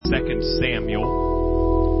2 Samuel.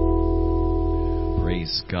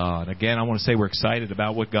 Praise God. Again, I want to say we're excited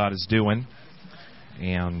about what God is doing.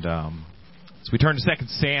 And so we turn to 2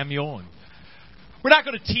 Samuel. And we're not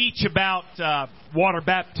going to teach about water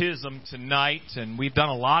baptism tonight. And we've done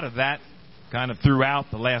a lot of that kind of throughout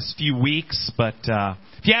the last few weeks. But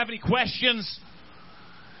if you have any questions,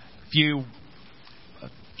 if you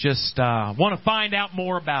just want to find out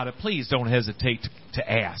more about it, please don't hesitate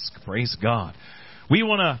to ask. Praise God. We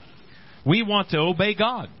want to obey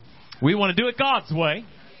God. We want to do it God's way.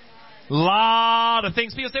 A lot of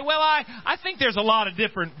things. People say, well, I think there's a lot of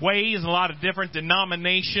different ways, a lot of different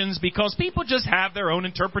denominations, because people just have their own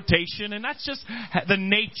interpretation, and that's just the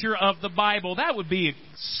nature of the Bible. That would be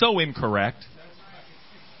so incorrect.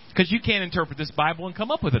 Because you can't interpret this Bible and come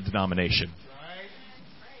up with a denomination.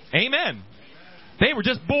 Amen. They were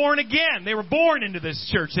just born again. They were born into this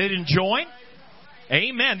church. They didn't join.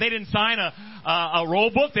 Amen. They didn't sign a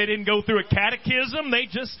roll book. They didn't go through a catechism. They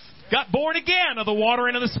just got born again of the water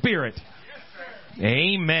and of the Spirit.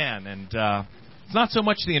 Amen. And it's not so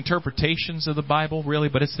much the interpretations of the Bible, really,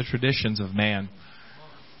 but it's the traditions of man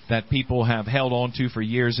that people have held on to for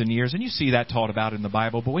years and years. And you see that taught about in the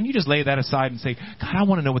Bible. But when you just lay that aside and say, God, I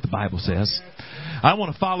want to know what the Bible says. I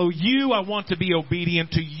want to follow you. I want to be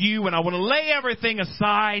obedient to you. And I want to lay everything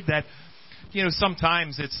aside that,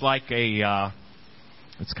 sometimes it's like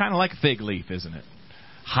it's kind of like a fig leaf, isn't it?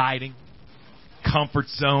 Hiding. Comfort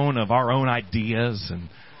zone of our own ideas, and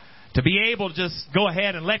to be able to just go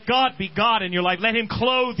ahead and let God be God in your life. Let Him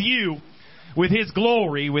clothe you with His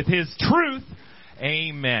glory, with His truth.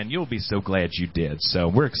 Amen. You'll be so glad you did.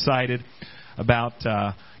 So we're excited about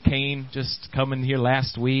Kane just coming here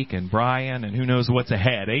last week, and Brian, and who knows what's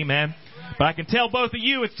ahead. Amen. But I can tell both of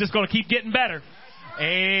you it's just going to keep getting better.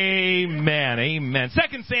 Amen. Amen.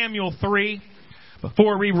 2 Samuel 3.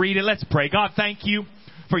 Before we read it, let's pray. God, thank you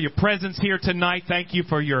for your presence here tonight. Thank you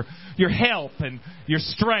for your help and your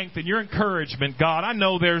strength and your encouragement, God. I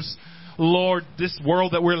know there's, Lord, this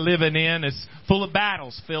world that we're living in is full of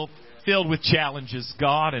battles, filled with challenges,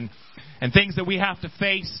 God, and things that we have to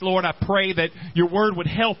face. Lord, I pray that your word would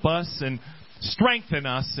help us and strengthen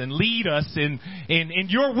us and lead us in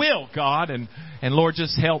your will, God. And Lord,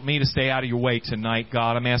 just help me to stay out of your way tonight,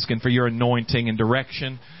 God. I'm asking for your anointing and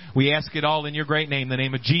direction. We ask it all in your great name, the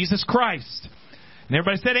name of Jesus Christ. And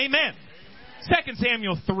everybody said amen. 2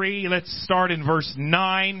 Samuel 3, let's start in verse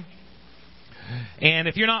 9. And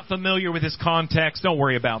if you're not familiar with this context, don't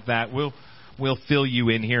worry about that. We'll fill you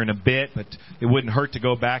in here in a bit, but it wouldn't hurt to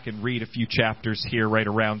go back and read a few chapters here right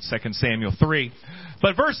around 2 Samuel 3.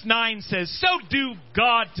 But verse 9 says, "So do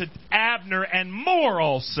God to Abner and more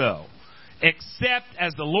also, except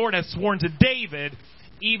as the Lord has sworn to David,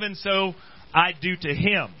 even so I do to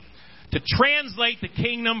him, to translate the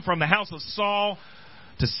kingdom from the house of Saul,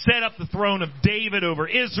 to set up the throne of David over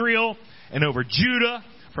Israel and over Judah,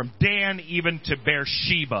 from Dan even to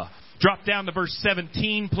Beersheba." Drop down to verse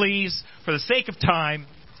 17, please, for the sake of time.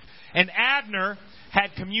 "And Abner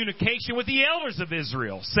had communication with the elders of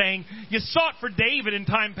Israel, saying, 'You sought for David in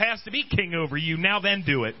time past to be king over you. Now then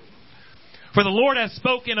do it. For the Lord has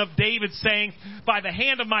spoken of David, saying, By the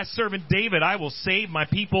hand of my servant David I will save my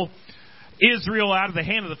people Israel out of the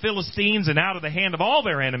hand of the Philistines and out of the hand of all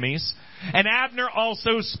their enemies.' And Abner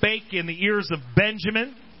also spake in the ears of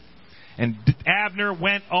Benjamin. And Abner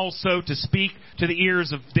went also to speak to the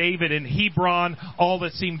ears of David in Hebron, all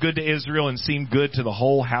that seemed good to Israel and seemed good to the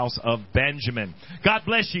whole house of Benjamin." God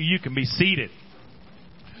bless you. You can be seated.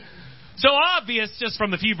 So obvious, just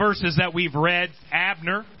from the few verses that we've read,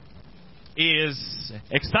 Abner is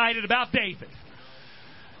excited about David.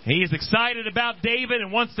 He is excited about David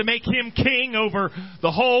and wants to make him king over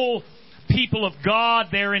the whole people of God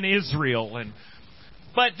there in Israel.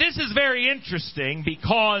 But this is very interesting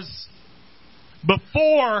because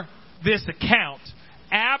before this account,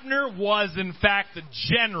 Abner was in fact the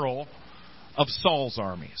general of Saul's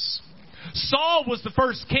armies. Saul was the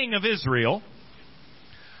first king of Israel,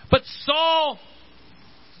 but Saul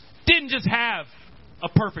didn't just have a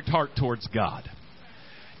perfect heart towards God.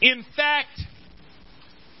 In fact,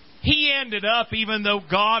 he ended up, even though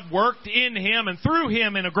God worked in him and through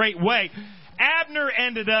him in a great way, Abner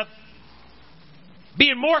ended up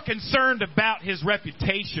being more concerned about his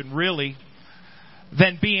reputation, really,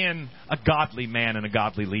 than being a godly man and a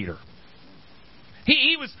godly leader.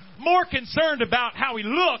 He was more concerned about how he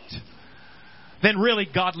looked than really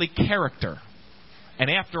godly character. And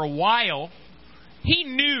after a while, he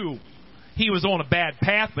knew he was on a bad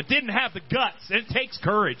path, but didn't have the guts. It takes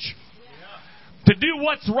courage. To do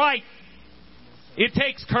what's right, it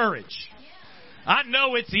takes courage. I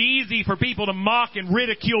know it's easy for people to mock and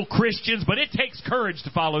ridicule Christians, but it takes courage to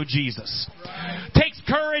follow Jesus. It takes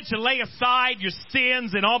courage to lay aside your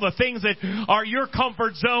sins and all the things that are your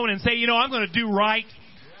comfort zone and say, I'm going to do right.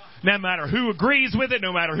 No matter who agrees with it,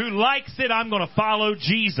 no matter who likes it, I'm going to follow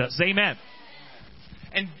Jesus. Amen.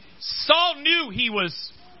 And Saul knew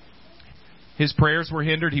his prayers were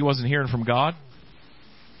hindered. He wasn't hearing from God.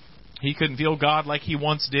 He couldn't feel God like he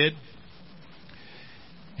once did.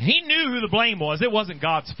 He knew who the blame was. It wasn't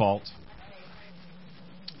God's fault.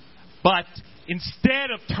 But instead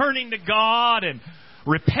of turning to God and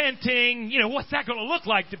repenting, what's that going to look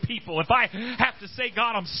like to people if I have to say,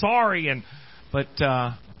 God, I'm sorry? But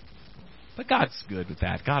God's good with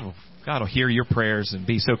that. God will hear your prayers and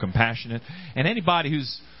be so compassionate. And anybody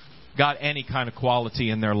who's got any kind of quality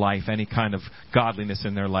in their life, any kind of godliness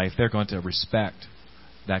in their life, they're going to respect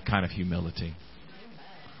that kind of humility.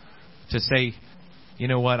 To say, you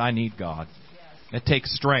know what, I need God. It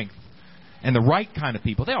takes strength. And the right kind of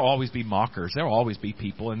people, there'll always be mockers. There'll always be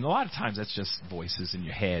people. And a lot of times that's just voices in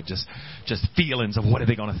your head, just feelings of what are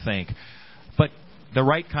they going to think. But the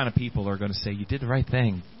right kind of people are going to say, you did the right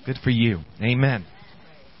thing. Good for you. Amen.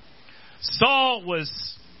 Saul was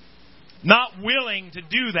not willing to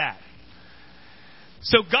do that.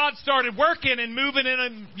 So God started working and moving in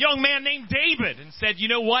a young man named David and said, you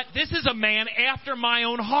know what? This is a man after my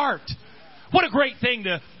own heart. What a great thing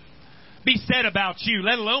to be said about you,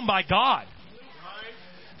 let alone by God.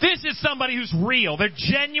 This is somebody who's real. They're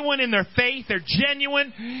genuine in their faith. They're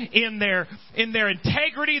genuine in their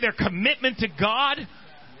integrity, their commitment to God.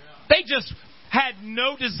 They just had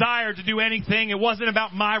no desire to do anything. It wasn't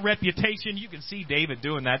about my reputation. You can see David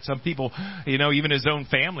doing that. Some people, even his own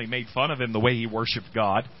family made fun of him the way he worshiped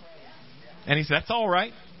God. And he said, that's all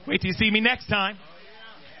right. Wait till you see me next time.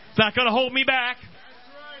 It's not going to hold me back.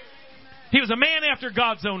 He was a man after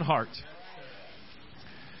God's own heart.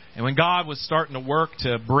 And when God was starting to work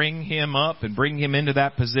to bring him up and bring him into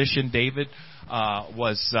that position, David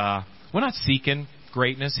was not seeking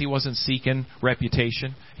greatness. He wasn't seeking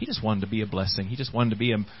reputation. He just wanted to be a blessing. He just wanted to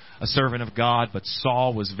be a servant of God. But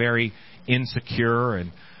Saul was very insecure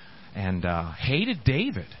and hated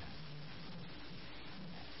David.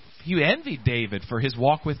 He envied David for his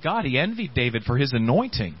walk with God. He envied David for his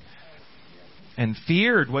anointing. And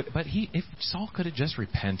feared if Saul could have just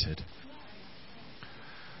repented.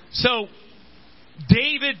 So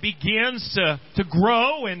David begins to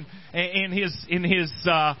grow in his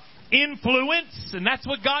influence, and that's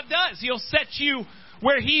what God does. He'll set you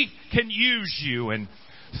where He can use you, and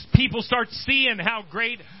people start seeing how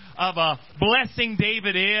great of a blessing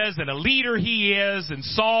David is and a leader he is. And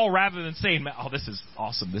Saul, rather than saying, "Oh, this is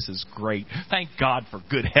awesome, this is great, thank God for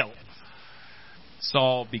good health,"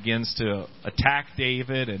 Saul begins to attack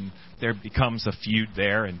David, and there becomes a feud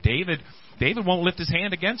there. And David won't lift his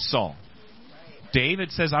hand against Saul.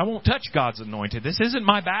 David says, I won't touch God's anointed. This isn't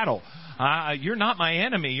my battle. You're not my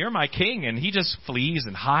enemy. You're my king. And he just flees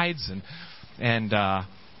and hides and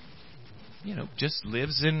just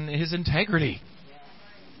lives in his integrity.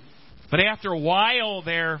 But after a while,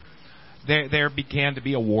 there began to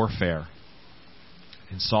be a warfare.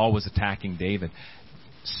 And Saul was attacking David.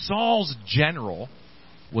 Saul's general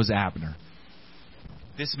was Abner.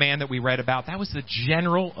 This man that we read about, that was the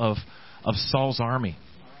general of Saul's army.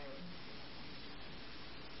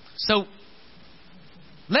 So,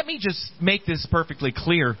 let me just make this perfectly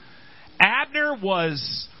clear. Abner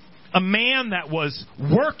was a man that was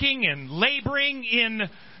working and laboring in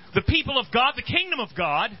the people of God, the kingdom of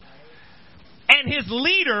God, and his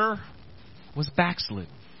leader was backslid.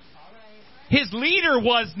 His leader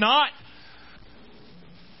was not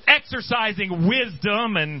exercising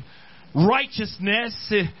wisdom and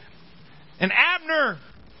righteousness. And Abner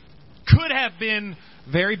could have been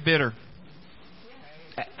very bitter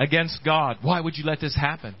against God. Why would you let this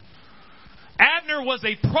happen? Abner was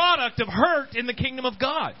a product of hurt in the kingdom of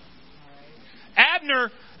God.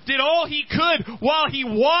 Abner did all he could while he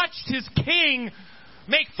watched his king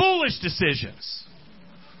make foolish decisions,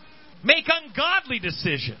 make ungodly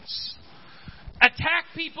decisions, attack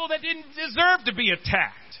people that didn't deserve to be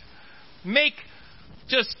attacked, make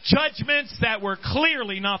just judgments that were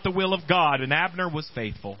clearly not the will of God. And Abner was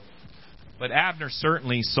faithful. But Abner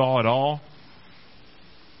certainly saw it all.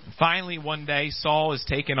 Finally, one day, Saul is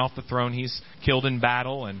taken off the throne. He's killed in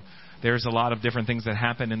battle, and there's a lot of different things that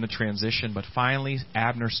happen in the transition. But finally,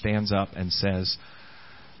 Abner stands up and says,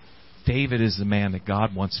 David is the man that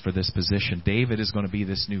God wants for this position. David is going to be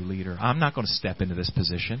this new leader. I'm not going to step into this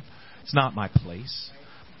position. It's not my place.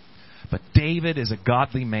 But David is a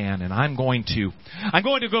godly man, and I'm going to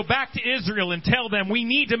go back to Israel and tell them we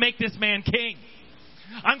need to make this man king.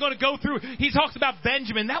 I'm going to go through. He talks about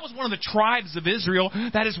Benjamin. That was one of the tribes of Israel.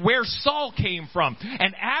 That is where Saul came from.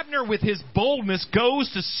 And Abner, with his boldness,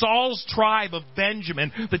 goes to Saul's tribe of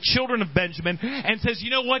Benjamin, the children of Benjamin, and says, you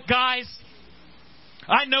know what, guys?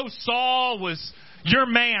 I know Saul was your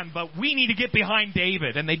man, but we need to get behind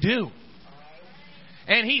David. And they do.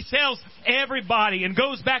 And he tells everybody and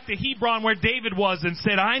goes back to Hebron where David was and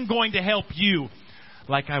said, I'm going to help you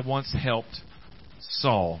like I once helped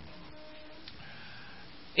Saul.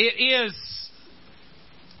 It is,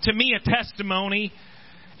 to me, a testimony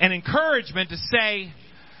and encouragement to say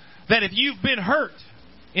that if you've been hurt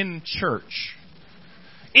in church,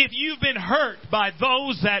 if you've been hurt by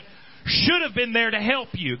those that should have been there to help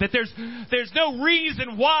you, that there's no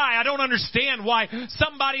reason why, I don't understand why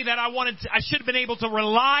somebody that I should have been able to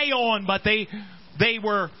rely on, but they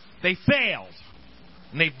failed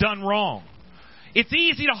and they've done wrong. It's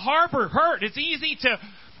easy to harbor hurt. It's easy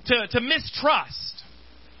to mistrust.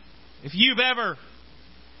 If you've ever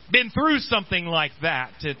been through something like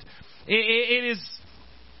that, it is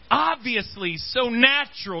obviously so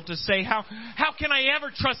natural to say, how can I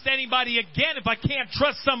ever trust anybody again if I can't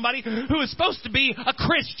trust somebody who is supposed to be a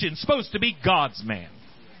Christian, supposed to be God's man?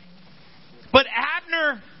 But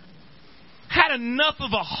Abner had enough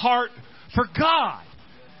of a heart for God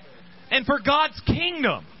and for God's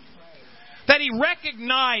kingdom that he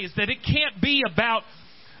recognized that it can't be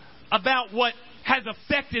about what has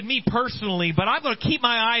affected me personally, but I'm going to keep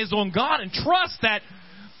my eyes on God and trust that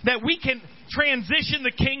we can transition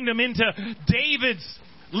the kingdom into David's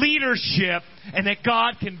leadership and that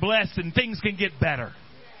God can bless and things can get better.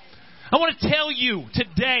 I want to tell you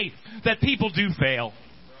today that people do fail.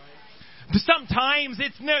 Sometimes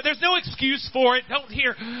there's no excuse for it. Don't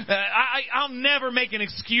hear. I'll never make an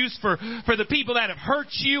excuse for the people that have hurt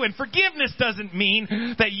you. And forgiveness doesn't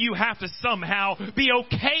mean that you have to somehow be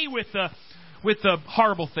okay with the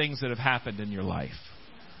horrible things that have happened in your life.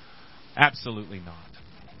 Absolutely not.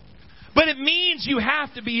 But it means you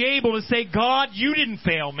have to be able to say, God, you didn't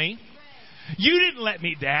fail me. You didn't let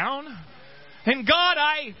me down. And God,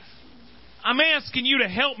 I'm asking you to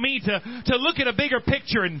help me to look at a bigger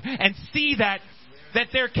picture and see that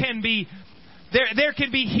there can be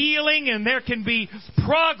healing and there can be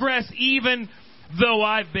progress even though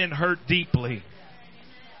I've been hurt deeply.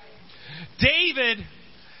 David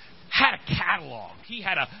had a catalog. He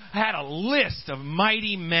had a list of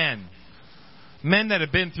mighty men that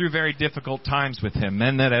have been through very difficult times with him,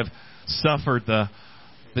 men that have suffered the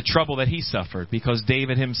trouble that he suffered because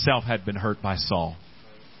David himself had been hurt by Saul.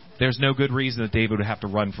 There's no good reason that David would have to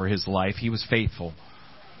run for his life. He was faithful.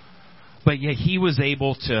 But yet he was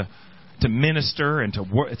able to minister and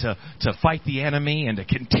to fight the enemy and to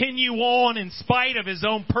continue on in spite of his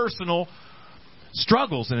own personal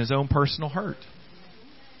struggles and his own personal hurt.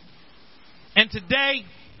 And today,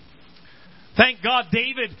 thank God,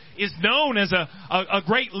 David is known as a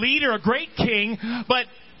great leader, a great king, but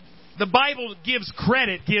the Bible gives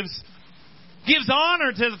credit, gives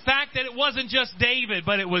honor to the fact that it wasn't just David,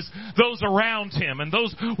 but it was those around him and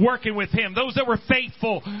those working with him, those that were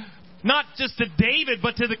faithful, not just to David,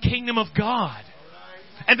 but to the kingdom of God.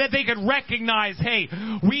 And that they could recognize, hey,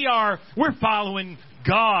 we're following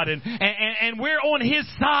God and we're on His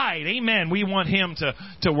side. Amen. We want Him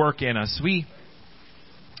to work in us.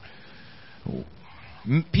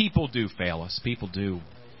 People do fail us. People do,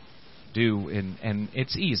 and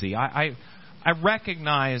it's easy. I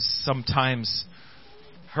recognize sometimes,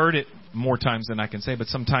 heard it more times than I can say, but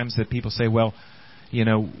sometimes that people say, well, you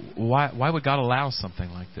know, why would God allow something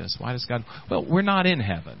like this? Why does God? Well, we're not in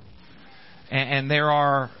heaven, and there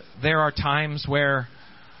are times where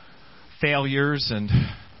failures and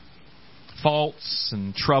faults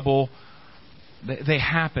and trouble they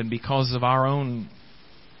happen because of our own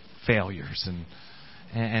failures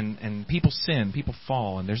and people sin, people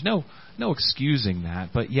fall, and there's no excusing that,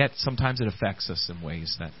 but yet sometimes it affects us in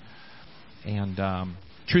ways that. And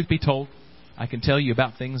truth be told, I can tell you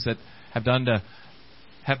about things that have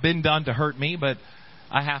been done to hurt me, but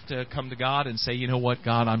I have to come to God and say, you know what,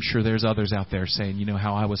 God, I'm sure there's others out there saying, you know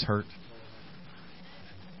how I was hurt.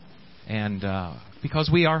 And because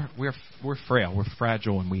we're frail, we're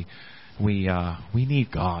fragile, and we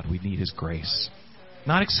need God, we need His grace.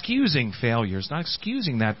 Not excusing failures, not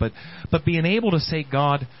excusing that, but being able to say,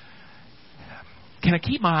 God, can I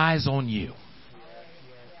keep my eyes on you?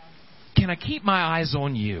 Can I keep my eyes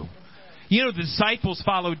on you? You know, the disciples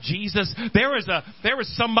followed Jesus. There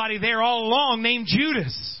was somebody there all along named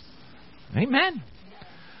Judas. Amen.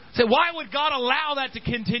 So why would God allow that to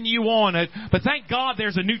continue on? But thank God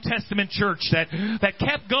there's a New Testament church that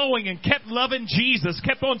kept going and kept loving Jesus,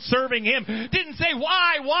 kept on serving Him. Didn't say,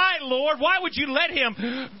 why, Lord? Why would you let Him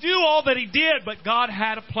do all that He did? But God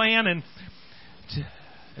had a plan, and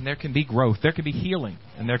there can be growth, there can be healing,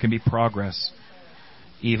 and there can be progress,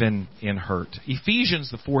 even in hurt.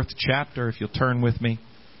 Ephesians, the 4th chapter, if you'll turn with me.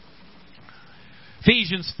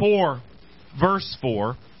 Ephesians 4, verse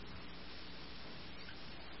 4.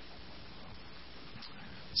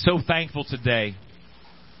 So thankful today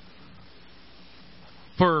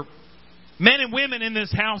for men and women in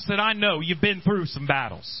this house that I know you've been through some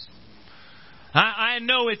battles. I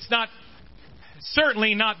know it's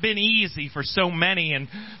certainly not been easy for so many. And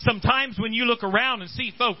sometimes when you look around and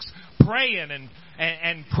see folks praying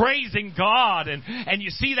and praising God and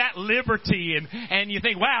you see that liberty and you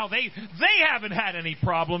think, wow, they haven't had any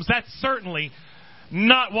problems. That's certainly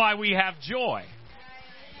not why we have joy.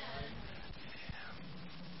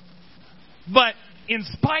 But in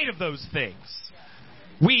spite of those things,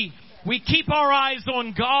 we keep our eyes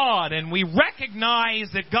on God, and we recognize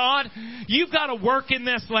that God, you've got to work in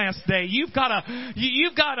this last day. You've got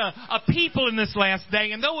a people in this last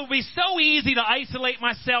day. And though it would be so easy to isolate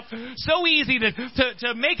myself, so easy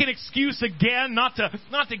to make an excuse again, not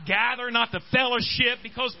to gather, not to fellowship,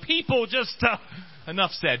 because people just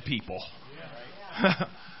enough said, people.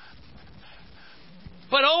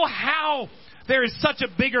 But oh, how there is such a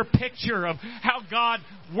bigger picture of how God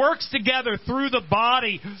works together through the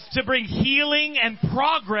body to bring healing and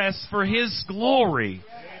progress for His glory.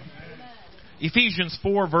 Ephesians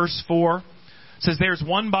 4, verse 4 says, there's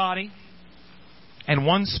one body and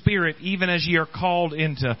one Spirit, even as ye are called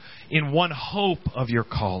in one hope of your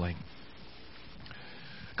calling.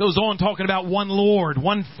 Goes on talking about one Lord,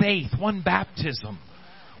 one faith, one baptism.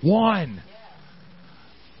 One.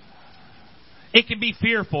 It can be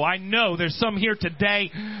fearful. I know there's some here today,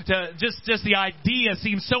 just the idea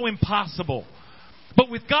seems so impossible. But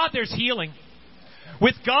with God there's healing.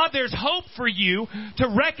 With God there's hope for you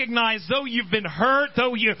to recognize, though you've been hurt,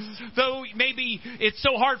 though maybe it's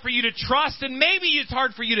so hard for you to trust, and maybe it's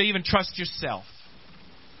hard for you to even trust yourself.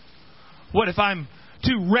 What if I'm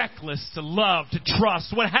too reckless to love, to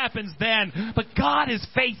trust? What happens then? But God is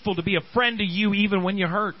faithful to be a friend to you even when you're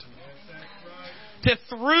hurt. To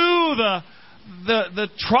through the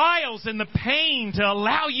trials and the pain, to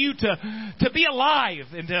allow you to be alive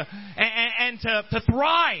and to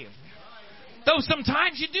thrive. Though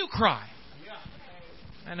sometimes you do cry.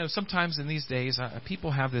 I know sometimes in these days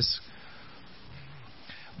people have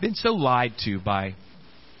been so lied to by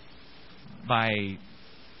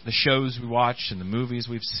the shows we watch and the movies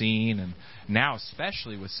we've seen, and now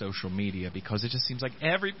especially with social media, because it just seems like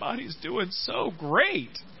everybody's doing so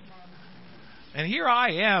great. And here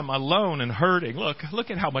I am alone and hurting. Look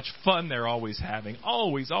at how much fun they're always having.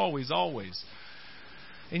 Always, always, always.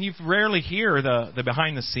 And you rarely hear the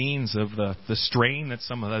behind the scenes of the strain that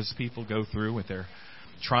some of those people go through with their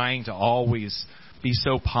trying to always be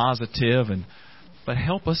so positive. But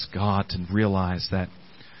help us, God, to realize that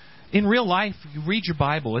in real life, you read your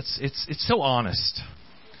Bible, it's so honest.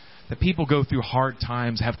 That people go through hard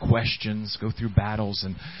times, have questions, go through battles.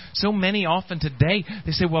 And so many often today,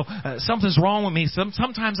 they say, well, something's wrong with me.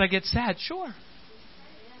 Sometimes I get sad. Sure.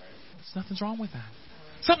 Nothing's wrong with that.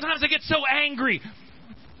 Sometimes I get so angry.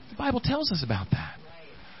 The Bible tells us about that.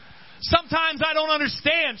 Sometimes I don't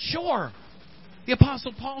understand. Sure. The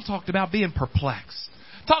Apostle Paul talked about being perplexed.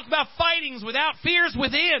 Talked about fightings without, fears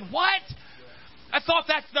within. What? I thought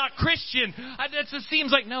that's not Christian. It just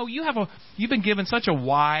seems like, no, you've been given such a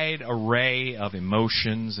wide array of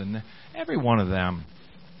emotions, and every one of them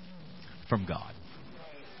from God.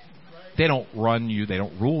 They don't run you, they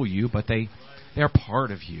don't rule you, but they're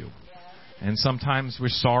part of you. And sometimes we're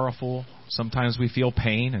sorrowful, sometimes we feel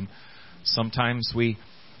pain, and sometimes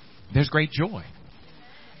there's great joy.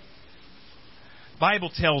 The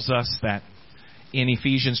Bible tells us that in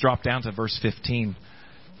Ephesians, drop down to verse 15,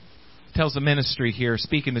 tells the ministry here,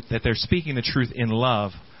 that they're speaking the truth in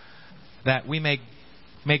love, that we may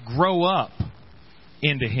grow up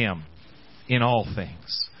into Him in all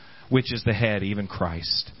things, which is the head, even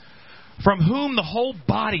Christ, from whom the whole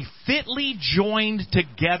body fitly joined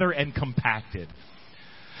together and compacted,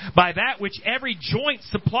 by that which every joint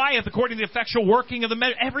supplieth according to the effectual working of the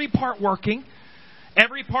measure, every part working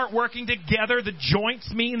together. The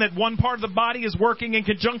joints mean that one part of the body is working in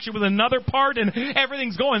conjunction with another part and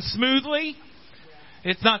everything's going smoothly.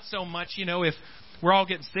 It's not so much, if we're all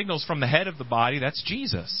getting signals from the head of the body, that's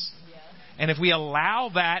Jesus. And if we allow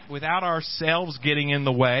that without ourselves getting in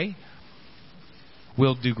the way,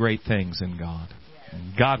 we'll do great things in God.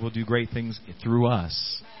 And God will do great things through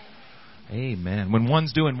us. Amen. When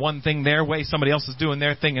one's doing one thing their way, somebody else is doing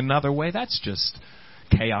their thing another way, that's just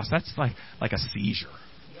chaos. That's like a seizure.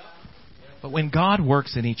 But when God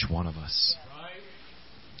works in each one of us,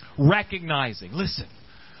 recognizing, listen,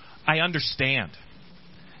 I understand.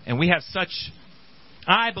 And we have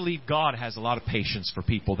I believe God has a lot of patience for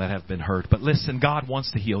people that have been hurt. But listen, God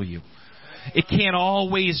wants to heal you. It can't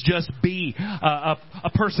always just be a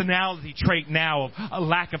personality trait now of a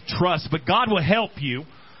lack of trust. But God will help you.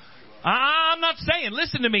 I'm not saying,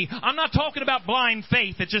 listen to me, I'm not talking about blind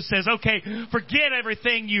faith that just says, okay, forget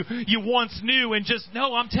everything you once knew and just,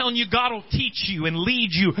 no, I'm telling you, God will teach you and lead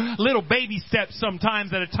you little baby steps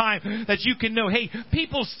sometimes at a time that you can know, hey,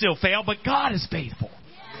 people still fail, but God is faithful.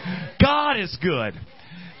 God is good.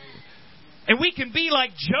 And we can be like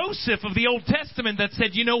Joseph of the Old Testament that said,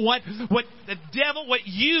 you know what the devil, what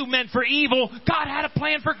you meant for evil, God had a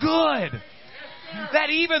plan for good. That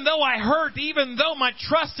even though I hurt, even though my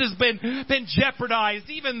trust has been jeopardized,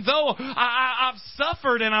 even though I've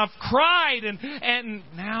suffered and I've cried, and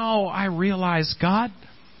now I realize God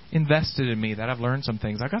invested in me, that I've learned some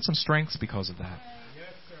things. I've got some strengths because of that.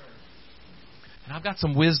 And I've got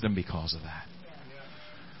some wisdom because of that.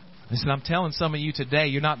 Listen, I'm telling some of you today,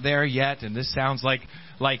 you're not there yet, and this sounds like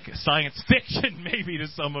science fiction maybe to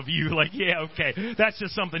some of you. Like, yeah, okay, that's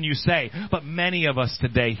just something you say. But many of us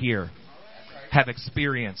today here have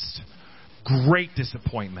experienced great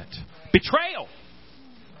disappointment, betrayal.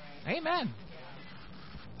 Amen.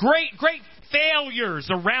 Great failures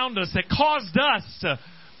around us that caused us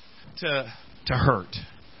to hurt.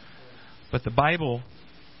 But the Bible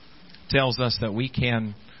tells us that we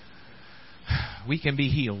can be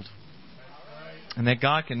healed, and that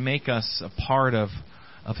God can make us a part of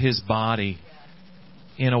His body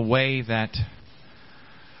in a way that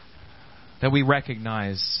we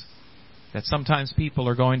recognize that sometimes people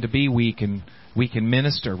are going to be weak, and we can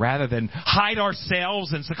minister rather than hide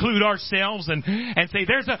ourselves and seclude ourselves and say,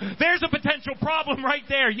 there's a potential problem right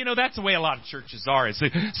there. You know, that's the way a lot of churches are. As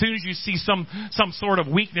soon as you see some sort of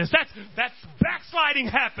weakness, that's backsliding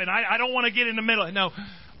happen. I don't want to get in the middle. No,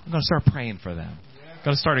 I'm going to start praying for them. I'm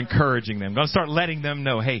going to start encouraging them. I'm going to start letting them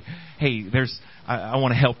know, hey, I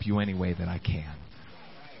want to help you any way that I can.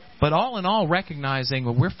 But all in all, recognizing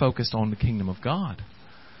we're focused on the kingdom of God.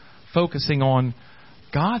 Focusing on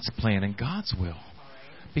God's plan and God's will.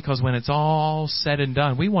 Because when it's all said and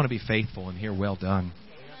done, we want to be faithful and hear well done.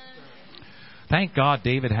 Thank God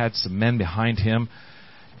David had some men behind him.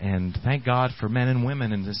 And thank God for men and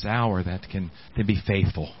women in this hour that can be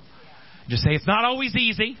faithful. Just say, it's not always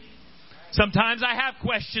easy. Sometimes I have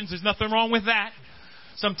questions. There's nothing wrong with that.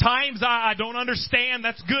 Sometimes I don't understand.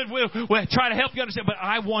 That's good. We'll try to help you understand. But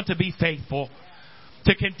I want to be faithful.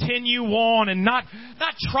 To continue on and not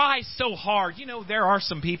try so hard. You know, there are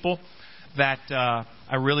some people that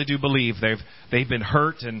I really do believe they've been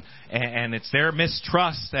hurt and it's their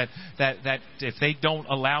mistrust that if they don't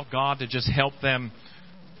allow God to just help them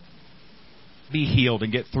be healed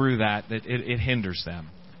and get through that it hinders them.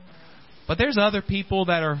 But there's other people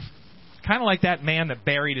that are kind of like that man that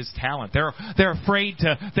buried his talent. They're afraid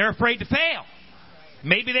to fail.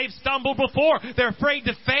 Maybe they've stumbled before. They're afraid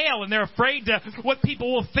to fail, and they're afraid to what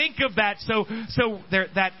people will think of that. So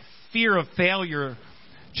that fear of failure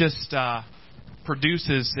just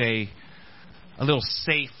produces a little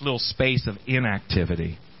safe little space of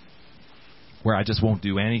inactivity where I just won't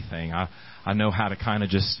do anything. I know how to kind of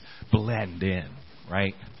just blend in,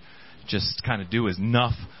 right? Just kind of do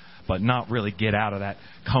enough, but not really get out of that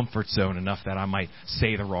comfort zone enough that I might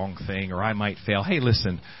say the wrong thing or I might fail. Hey,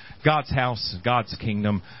 listen. God's house, God's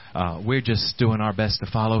kingdom, we're just doing our best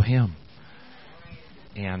to follow Him.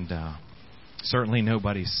 And certainly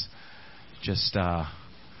nobody's just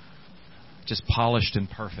polished and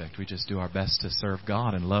perfect. We just do our best to serve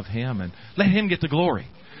God and love Him and let Him get the glory.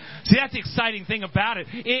 See, that's the exciting thing about it.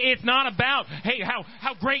 It's not about, hey,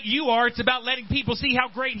 how great you are. It's about letting people see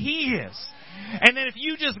how great He is. And then if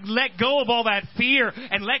you just let go of all that fear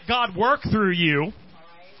and let God work through you,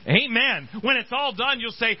 amen. When it's all done,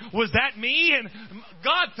 you'll say, was that me? And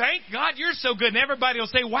God, thank God you're so good. And everybody will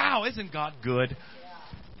say, wow, isn't God good?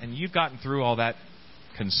 And you've gotten through all that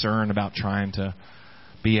concern about trying to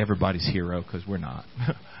be everybody's hero, because we're not.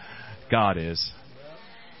 God is.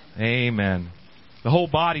 Amen. The whole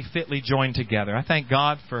body fitly joined together. I thank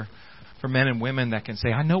God for men and women that can say,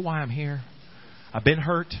 I know why I'm here. I've been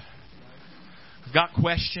hurt. I've got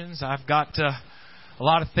questions. I've got a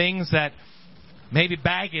lot of things that maybe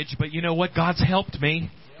baggage, but you know what? God's helped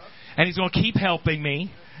me. And He's going to keep helping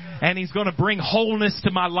me. And He's going to bring wholeness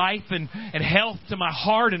to my life and health to my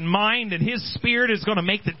heart and mind. And His Spirit is going to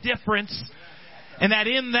make the difference. And that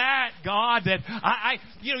in that, God, that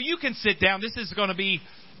you can sit down. This is going to be,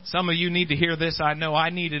 some of you need to hear this. I know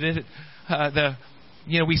I needed it.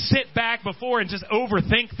 We sit back before and just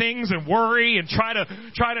overthink things and worry and try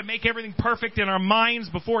to make everything perfect in our minds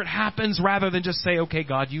before it happens, rather than just say, okay,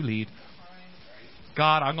 God, you lead.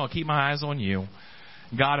 God, I'm going to keep my eyes on you.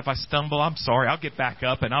 God, if I stumble, I'm sorry. I'll get back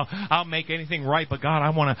up and I'll make anything right. But God,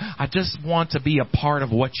 I just want to be a part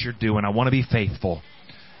of what you're doing. I want to be faithful.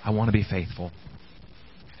 I want to be faithful.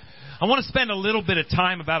 I want to spend a little bit of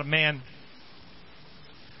time about a man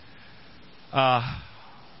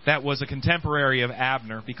that was a contemporary of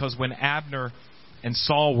Abner, because when Abner and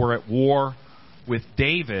Saul were at war with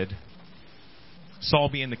David, Saul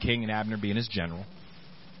being the king and Abner being his general,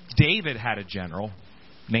 David had a general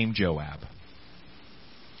named Joab.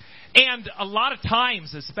 And a lot of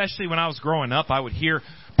times, especially when I was growing up, I would hear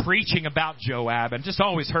preaching about Joab and just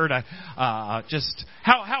always heard just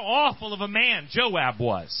how awful of a man Joab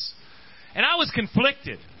was. And I was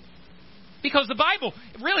conflicted, because the Bible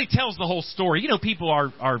really tells the whole story. People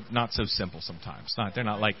are not so simple sometimes. They're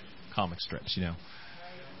not like comic strips,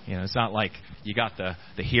 it's not like you got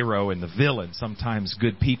the hero and the villain. Sometimes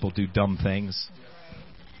good people do dumb things.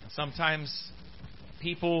 Sometimes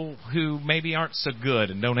people who maybe aren't so good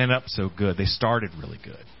and don't end up so good, they started really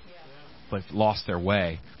good, but lost their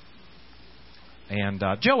way. And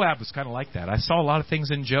Joab was kind of like that. I saw a lot of things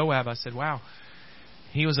in Joab. I said, wow,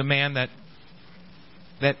 he was a man that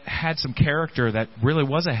had some character that really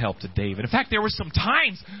was a help to David. In fact, there were some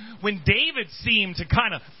times when David seemed to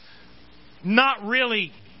kind of not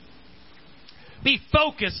really be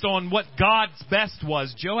focused on what God's best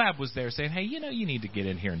was. Joab was there saying, hey, you need to get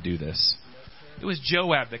in here and do this. It was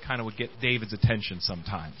Joab that kind of would get David's attention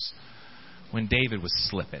sometimes when David was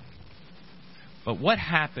slipping. But what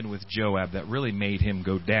happened with Joab that really made him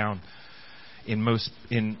go down in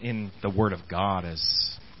the Word of God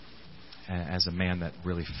as a man that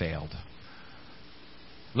really failed?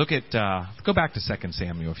 Go back to 2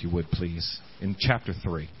 Samuel, if you would, please, in chapter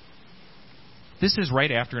 3. This is right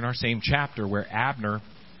after, in our same chapter, where Abner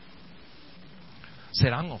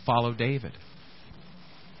said, I'm going to follow David.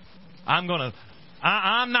 I'm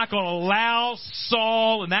not going to allow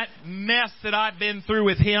Saul and that mess that I've been through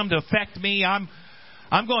with him to affect me.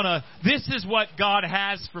 This is what God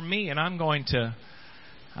has for me, and I'm going to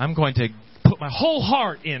put my whole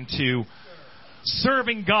heart into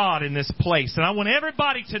serving God in this place. And I want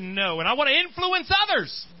everybody to know, and I want to influence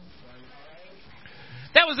others.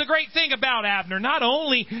 That was the great thing about Abner. Not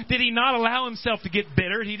only did he not allow himself to get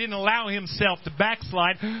bitter, he didn't allow himself to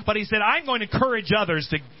backslide, but he said, I'm going to encourage others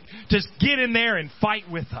to just get in there and fight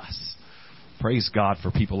with us. Praise God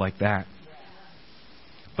for people like that.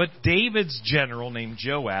 But David's general named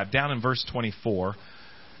Joab, down in verse 24,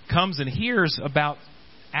 comes and hears about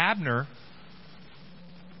Abner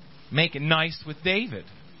making nice with David.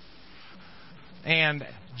 And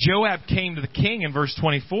Joab came to the king in verse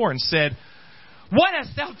 24 and said, what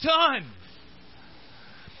hast thou done?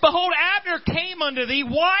 Behold, Abner came unto thee.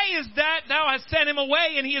 Why is that thou hast sent him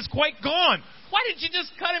away, and he is quite gone? Why didn't you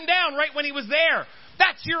just cut him down right when he was there?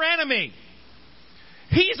 That's your enemy.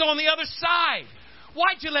 He's on the other side.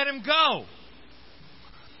 Why'd you let him go?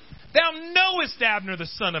 Thou knowest Abner the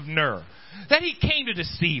son of Ner, that he came to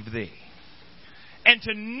deceive thee, and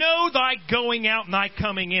to know thy going out and thy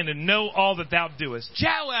coming in, and know all that thou doest.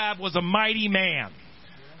 Joab was a mighty man.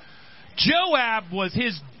 Joab was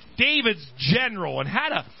David's general and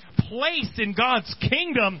had a place in God's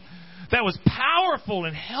kingdom that was powerful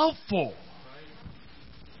and helpful.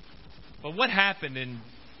 But what happened in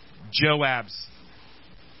Joab's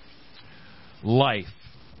life?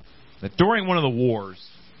 That during one of the wars,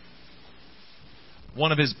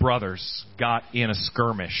 one of his brothers got in a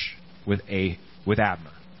skirmish with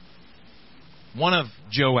Abner. One of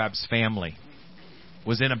Joab's family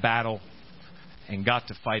was in a battle and got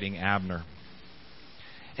to fighting Abner.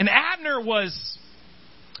 And Abner was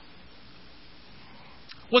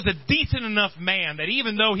a decent enough man that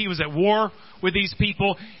even though he was at war with these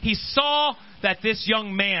people, he saw that this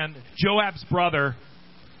young man, Joab's brother,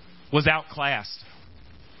 was outclassed.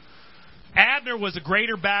 Abner was a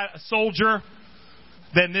greater soldier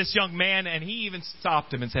than this young man, and he even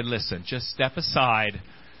stopped him and said, listen, just step aside.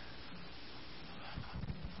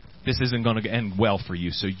 This isn't going to end well for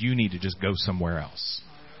you, so you need to just go somewhere else.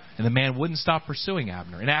 And the man wouldn't stop pursuing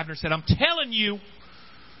Abner. And Abner said, I'm telling you,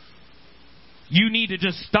 you need to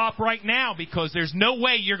just stop right now, because there's no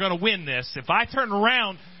way you're going to win this. If I turn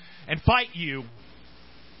around and fight you,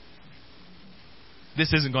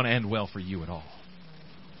 this isn't going to end well for you at all.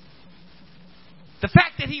 The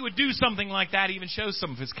fact that he would do something like that even shows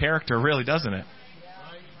some of his character, really, doesn't it?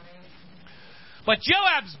 But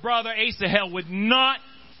Joab's brother Asahel would not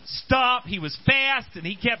stop. He was fast, and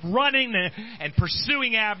he kept running and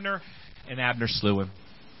pursuing Abner, and Abner slew him.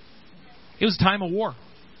 It was a time of war.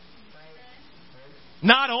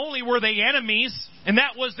 Not only were they enemies, and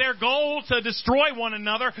that was their goal, to destroy one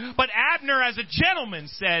another, but Abner, as a gentleman,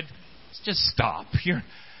 said, just stop.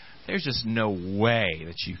 There's just no way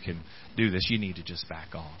that you can do this. You need to just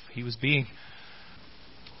back off. He was being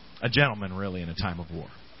a gentleman, really, in a time of war.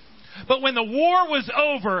 But when the war was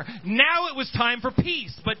over, now it was time for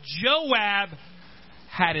peace. But Joab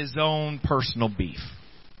had his own personal beef.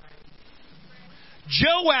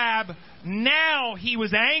 Joab, now he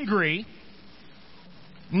was angry,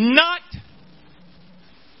 not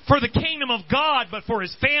for the kingdom of God, but for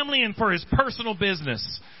his family and for his personal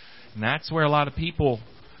business. And that's where a lot of people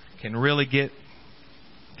can really get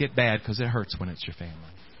bad, because it hurts when it's your family.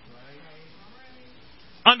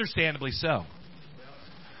 Understandably so.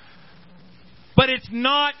 But it's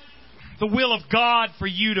not the will of God for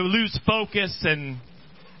you to lose focus and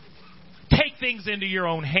take things into your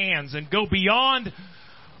own hands and go beyond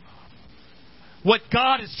what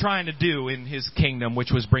God is trying to do in His kingdom,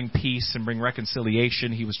 which was bring peace and bring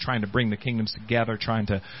reconciliation. He was trying to bring the kingdoms together, trying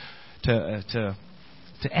to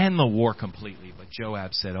end the war completely. But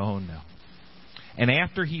Joab said, oh no. And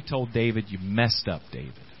after he told David, you messed up,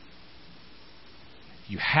 David.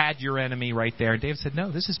 You had your enemy right there. And David said,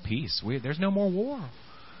 no, this is peace. There's no more war.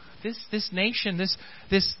 This nation,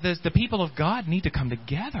 the people of God need to come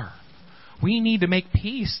together. We need to make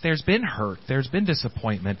peace. There's been hurt. There's been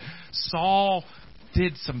disappointment. Saul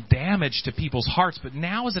did some damage to people's hearts, but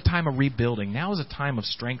now is a time of rebuilding. Now is a time of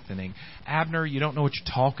strengthening. Abner, you don't know what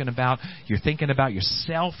you're talking about. You're thinking about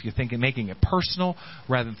yourself. You're making it personal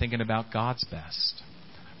rather than thinking about God's best,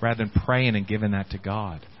 rather than praying and giving that to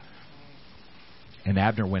God. And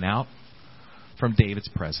Abner went out from David's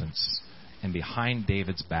presence and behind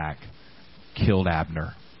David's back killed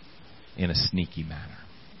Abner in a sneaky manner.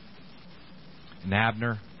 And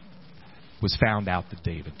Abner was found out to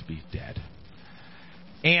David to be dead.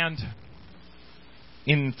 And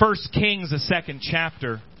in 1 Kings, the 2nd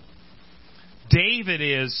chapter, David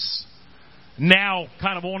is now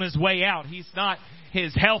kind of on his way out.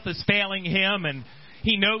 His health is failing him, and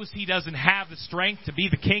he knows he doesn't have the strength to be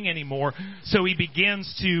the king anymore. So he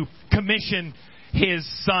begins to commission his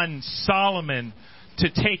son Solomon to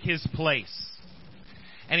take his place.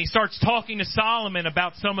 And he starts talking to Solomon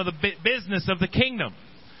about some of the business of the kingdom.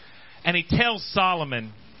 And he tells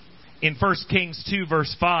Solomon in 1 Kings 2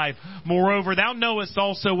 verse 5, moreover, thou knowest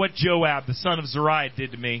also what Joab, the son of Zeruiah,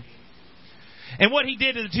 did to me. And what he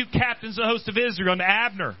did to the two captains of the host of Israel, unto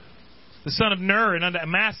Abner, the son of Ner, and unto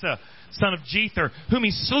Amasa, son of Jether, whom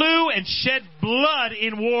he slew and shed blood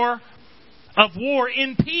in war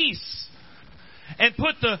in peace. And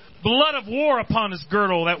put the blood of war upon his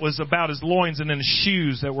girdle that was about his loins, and in his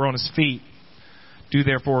shoes that were on his feet. Do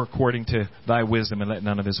therefore according to thy wisdom, and let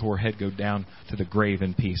none of his hoar head go down to the grave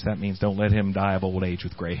in peace. That means don't let him die of old age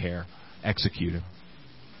with gray hair. Execute him.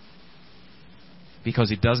 Because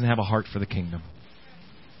he doesn't have a heart for the kingdom.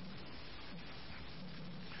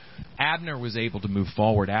 Abner was able to move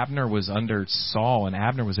forward. Abner was under Saul, and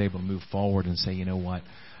Abner was able to move forward and say, you know what?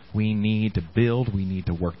 We need to build. We need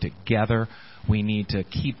to work together. We need to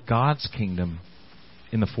keep God's kingdom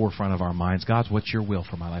in the forefront of our minds. God, what's your will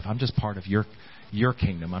for my life? I'm just part of your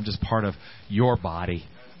kingdom. I'm just part of your body.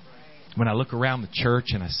 When I look around the church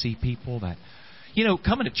and I see people that,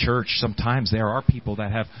 coming to church, sometimes there are people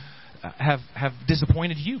that have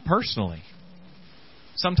disappointed you personally.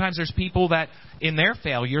 Sometimes there's people that in their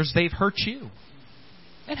failures, they've hurt you.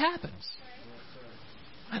 It happens.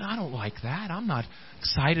 And I don't like that. I'm not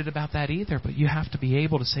excited about that either. But you have to be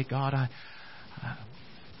able to say, God,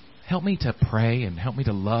 help me to pray, and help me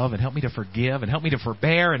to love, and help me to forgive, and help me to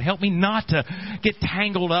forbear, and help me not to get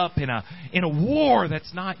tangled up in a war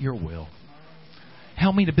that's not your will.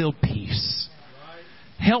 Help me to build peace.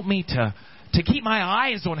 Help me to keep my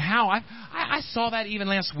eyes on how. I saw that even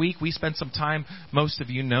last week. We spent some time, most of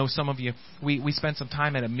you know, some of you, we spent some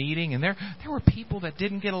time at a meeting, and there were people that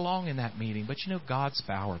didn't get along in that meeting. But God's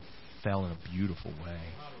power fell in a beautiful way.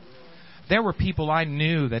 There were people I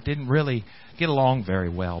knew that didn't really get along very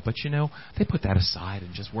well. But they put that aside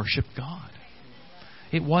and just worshiped God.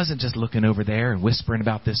 It wasn't just looking over there and whispering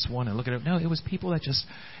about this one and looking at it. No, it was people that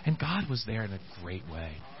and God was there in a great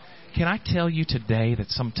way. Can I tell you today that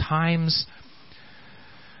sometimes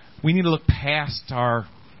we need to look past our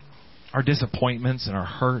disappointments and our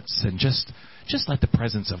hurts and just let the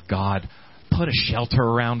presence of God put a shelter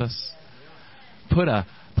around us, put a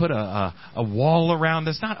wall around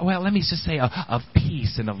us. Let me just say of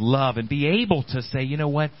peace and of love, and be able to say, you know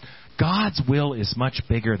what, God's will is much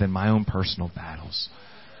bigger than my own personal battles.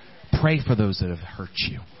 Pray for those that have hurt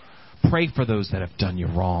you. Pray for those that have done you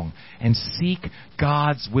wrong. And seek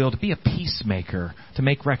God's will to be a peacemaker, to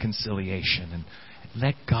make reconciliation. And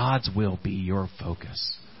let God's will be your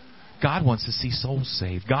focus. God wants to see souls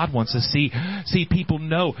saved. God wants to see people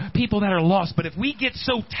know, people that are lost. But if we get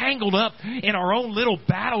so tangled up in our own little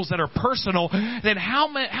battles that are personal, then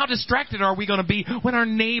how distracted are we going to be when our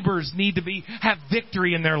neighbors need to have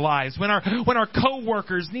victory in their lives? When our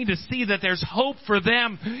coworkers need to see that there's hope for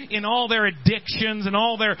them in all their addictions and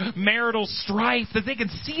all their marital strife, that they can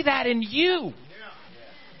see that in you.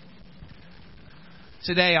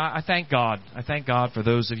 Today, I thank God. I thank God for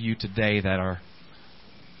those of you today that are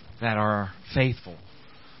faithful,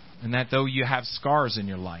 and that though you have scars in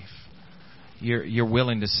your life, you're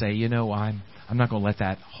willing to say, you know, I'm not going to let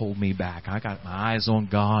that hold me back. I got my eyes on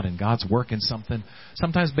God, and God's working something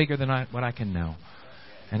sometimes bigger than what I can know.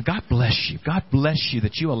 And God bless you. God bless you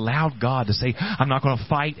that you allowed God to say, I'm not going to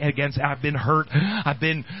fight against. I've been hurt.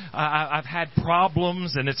 I've had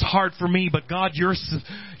problems, and it's hard for me. But God, you're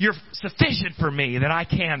sufficient for me that I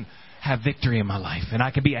can have victory in my life, and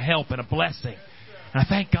I can be a help and a blessing. And I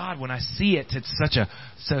thank God when I see it. It's such a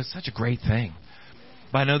great thing.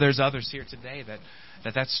 But I know there's others here today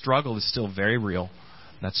that struggle is still very real.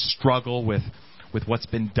 That struggle with what's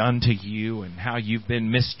been done to you and how you've been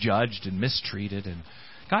misjudged and mistreated. And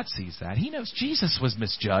God sees that. He knows Jesus was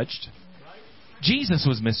misjudged. Jesus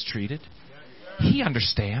was mistreated. He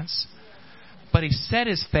understands. But He set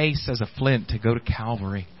His face as a flint to go to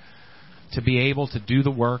Calvary, to be able to do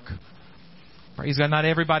the work. Praise God. Not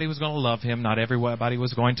everybody was going to love Him. Not everybody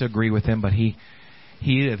was going to agree with Him. But He,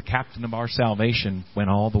 the captain of our salvation, went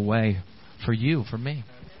all the way for you, for me.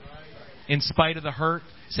 In spite of the hurt.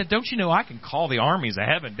 He said, don't you know I can call the armies of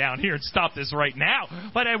heaven down here and stop this right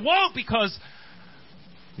now? But I won't, because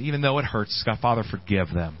even though it hurts, God, Father, forgive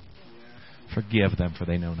them. Forgive them, for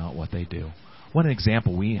they know not what they do. What an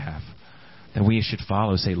example we have that we should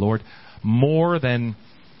follow. Say, Lord, more than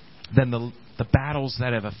the battles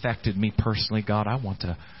that have affected me personally, God, I want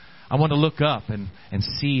to look up and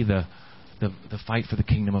see the fight for the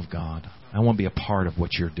kingdom of God. I want to be a part of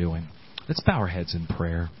what you're doing. Let's bow our heads in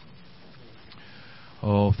prayer.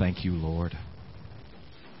 Oh, thank you, Lord.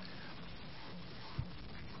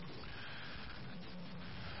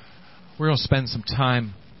 We're going to spend some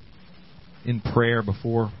time in prayer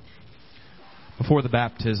before the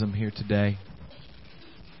baptism here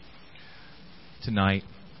tonight.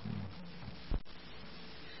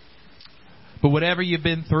 But whatever you've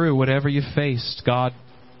been through, whatever you've faced, God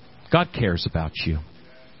cares about you.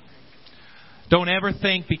 Don't ever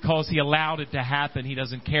think because He allowed it to happen, He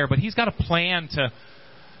doesn't care. But He's got a plan to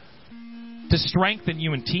strengthen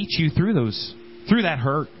you and teach you through that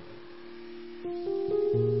hurt.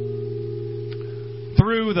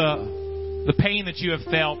 Through the pain that you have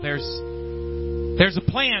felt, there's a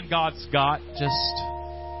plan God's got. Just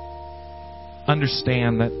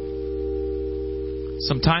understand that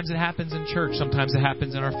sometimes it happens in church. Sometimes it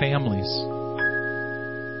happens in our families.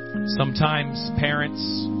 Sometimes parents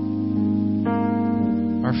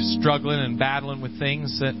are struggling and battling with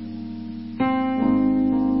things that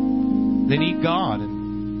they need God.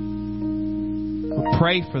 And we'll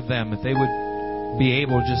pray for them that they would be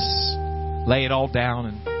able to just lay it all down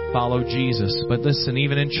and follow Jesus. But listen,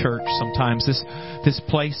 even in church, sometimes this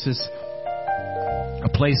place is a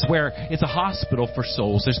place where it's a hospital for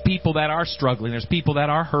souls. There's people that are struggling. There's people that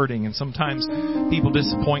are hurting. And sometimes people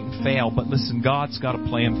disappoint and fail. But listen, God's got a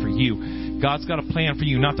plan for you. God's got a plan for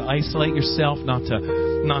you. Not to isolate yourself. Not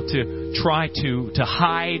to try to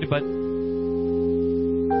hide. But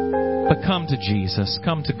come to Jesus.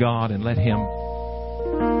 Come to God and let Him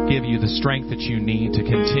give you the strength that you need to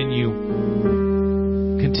continue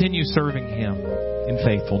serving Him in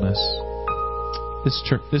faithfulness.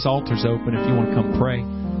 This altar's open if you want to come pray.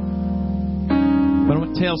 But I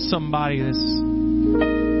want to tell somebody this.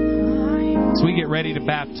 As we get ready to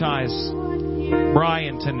baptize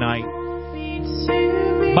Brian tonight,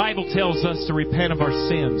 the Bible tells us to repent of our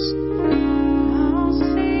sins,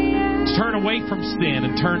 to turn away from sin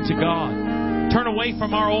and turn to God, turn away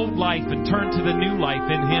from our old life and turn to the new life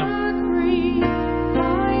in Him.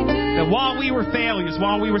 That while we were failures,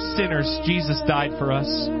 while we were sinners, Jesus died for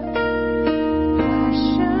us.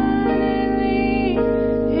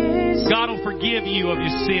 God will forgive you of your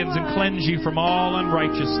sins and cleanse you from all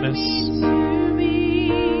unrighteousness.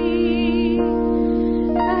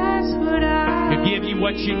 He'll give you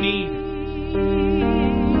what you need.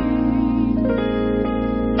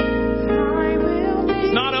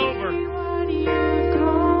 It's not over.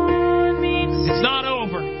 It's not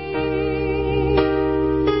over.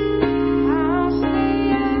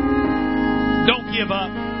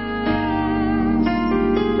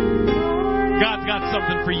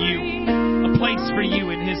 something for you. A place for you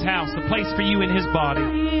in His house. A place for you in His body.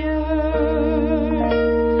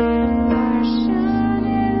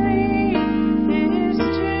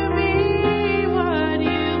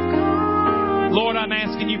 Lord, I'm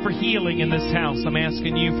asking you for healing in this house. I'm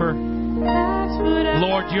asking you for,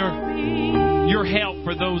 Lord, your help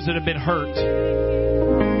for those that have been hurt.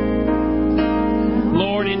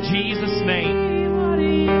 Lord, in Jesus' name.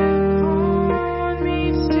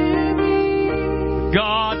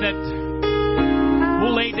 God, that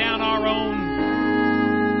we'll lay down our own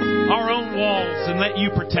walls and let you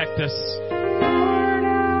protect us.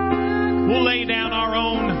 We'll lay down our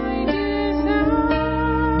own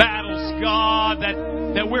battles, God,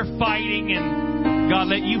 that we're fighting, and God,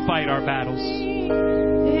 let you fight our battles.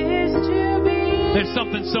 There's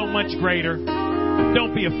something so much greater.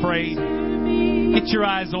 Don't be afraid. Get your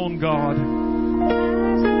eyes on God.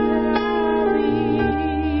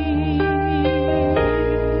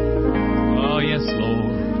 Oh, yes, Lord.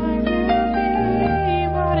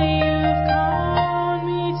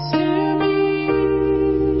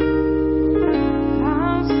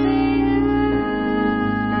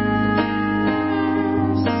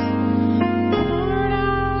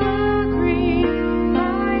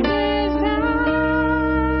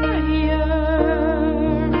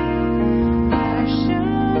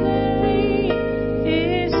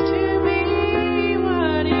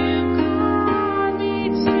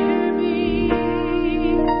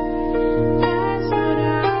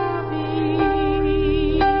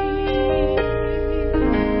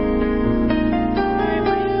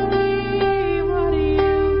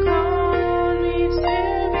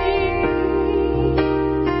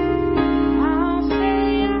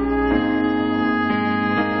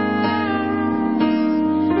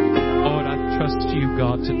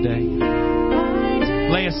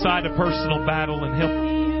 A personal battle and help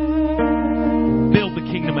build the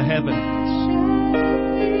kingdom of heaven.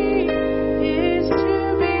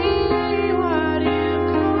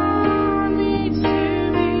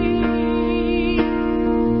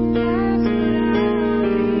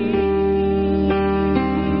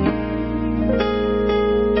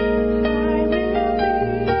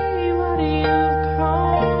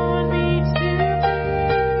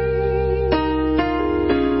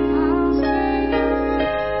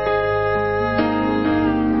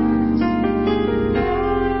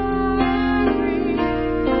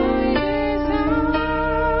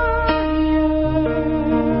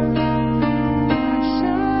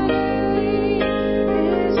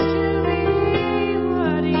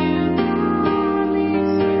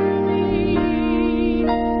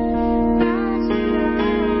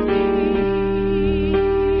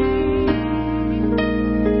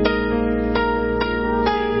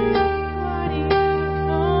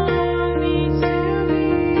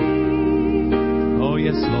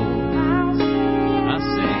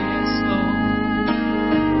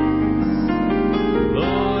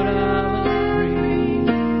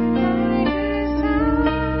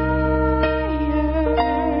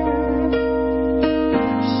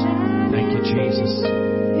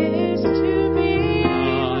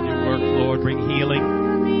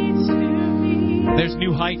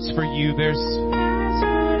 For you, there's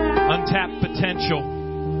untapped potential.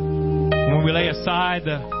 When we lay aside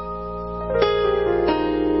the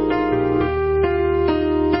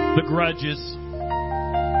grudges,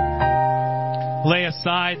 lay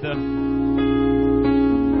aside the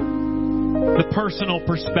personal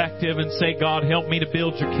perspective and say, God, help me to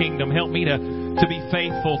build your kingdom. Help me to be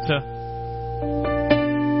faithful,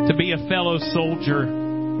 to be a fellow soldier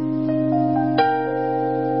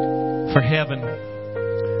for heaven.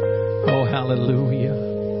 Oh, hallelujah.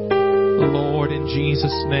 Lord, in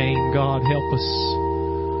Jesus' name, God, help us.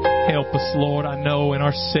 Help us, Lord. I know in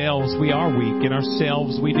ourselves we are weak. In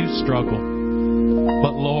ourselves we do struggle.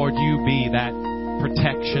 But, Lord, you be that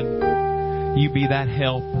protection. You be that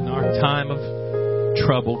help in our time of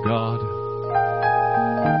trouble, God.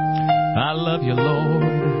 I love you, Lord.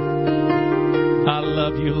 I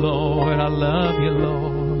love you, Lord. I love you,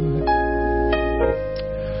 Lord.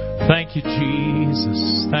 Thank you,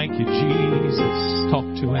 Jesus. Thank you, Jesus. Talk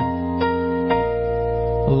to Him.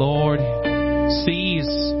 Lord sees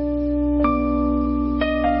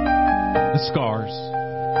the scars.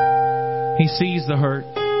 He sees the hurt.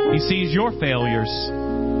 He sees your failures.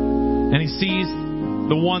 And He sees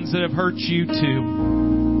the ones that have hurt you too.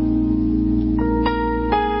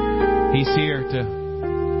 He's here to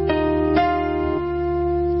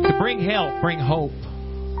bring help, bring hope.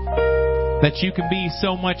 That you can be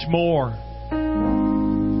so much more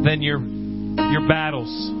than your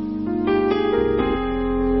battles.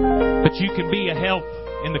 But you can be a help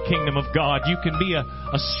in the kingdom of God. You can be a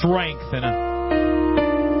strength and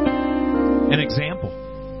an example.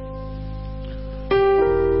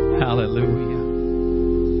 Hallelujah.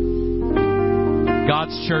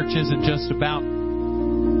 God's church isn't just about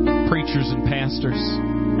preachers and pastors.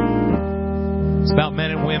 It's about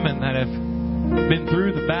men and women that have been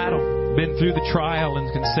through the battle, been through the trial,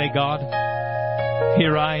 and can say, God,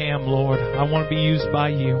 here I am, Lord. I want to be used by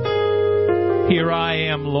you. Here I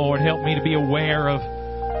am, Lord. Help me to be aware of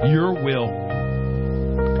your will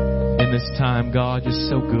in this time. God, you're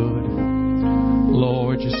so good.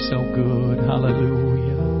 Lord, you're so good.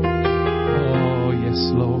 Hallelujah. Oh,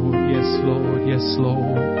 yes, Lord. Yes, Lord. Yes,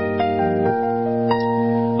 Lord.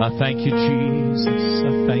 I thank you, Jesus.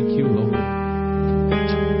 I thank you, Lord.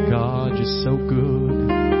 God, you're so good.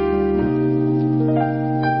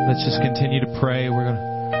 Let's just continue to pray.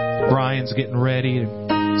 Brian's getting ready.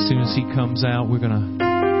 As soon as he comes out, we're going to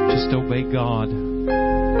just obey God.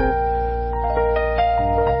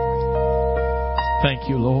 Thank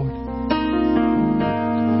you, Lord.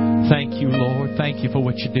 Thank you, Lord. Thank you for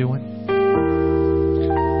what you're doing.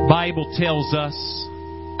 Bible tells us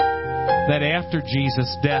that after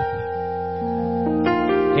Jesus' death,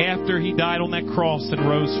 after He died on that cross and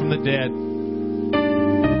rose from the dead,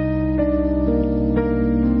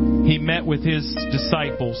 He met with His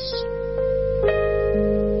disciples,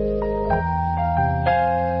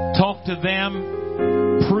 talked to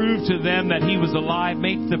them, proved to them that He was alive,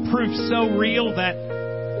 made the proof so real that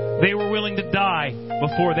they were willing to die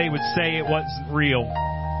before they would say it wasn't real.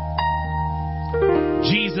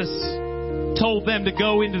 Jesus told them to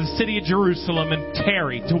go into the city of Jerusalem and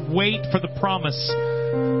tarry, to wait for the promise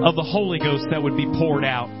of the Holy Ghost that would be poured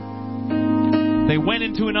out. They went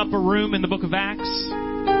into an upper room in the book of Acts.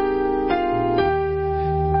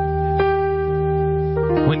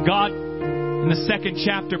 When God, in the second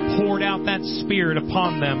chapter, poured out that Spirit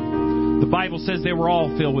upon them, the Bible says they were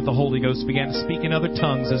all filled with the Holy Ghost, began to speak in other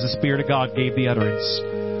tongues as the Spirit of God gave the utterance.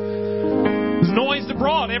 It was noised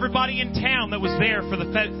abroad. Everybody in town that was there for the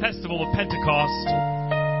festival of Pentecost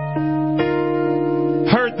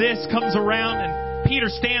heard this, comes around, and Peter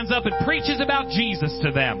stands up and preaches about Jesus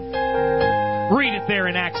to them. Read it there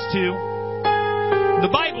in Acts 2.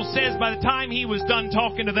 The Bible says by the time he was done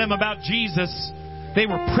talking to them about Jesus, they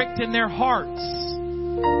were pricked in their hearts.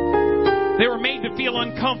 They were made to feel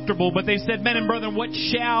uncomfortable, but they said, men and brethren, what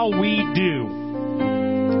shall we do?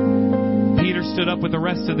 Peter stood up with the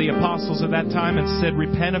rest of the apostles at that time and said,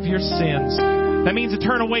 repent of your sins. That means to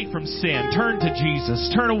turn away from sin. Turn to Jesus.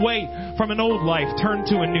 Turn away from an old life. Turn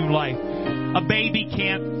to a new life. A baby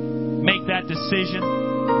can't make that decision.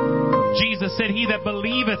 Jesus said, he that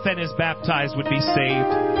believeth and is baptized would be saved.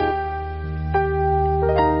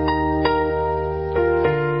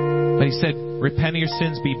 But he said, repent of your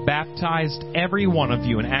sins, be baptized, every one of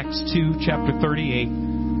you, in Acts 2, chapter 38,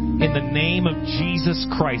 in the name of Jesus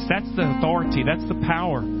Christ. That's the authority. That's the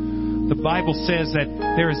power. The Bible says that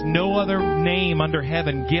there is no other name under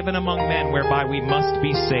heaven given among men whereby we must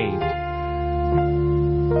be saved.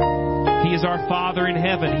 He is our Father in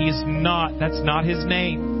heaven. That's not His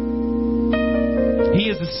name. He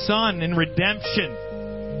is a Son in redemption,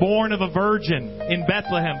 born of a virgin in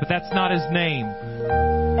Bethlehem, but that's not His name.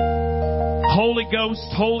 Holy Ghost,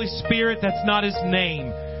 Holy Spirit, that's not His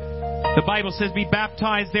name. The Bible says, be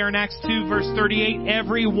baptized there in Acts 2, verse 38,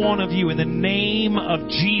 every one of you in the name of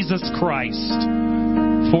Jesus Christ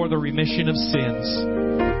for the remission of sins.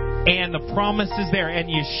 And the promise is there, and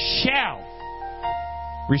you shall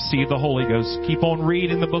receive the Holy Ghost. Keep on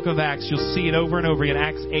reading the book of Acts. You'll see it over and over again.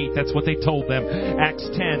 Acts 8, that's what they told them. Acts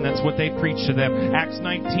 10, that's what they preached to them. Acts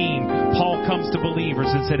 19, Paul comes to believers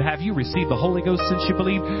and said, have you received the Holy Ghost since you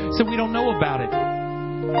believed? He said, we don't know about it.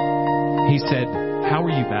 He said, how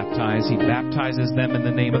are you baptized? He baptizes them in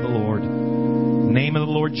the name of the Lord. Name of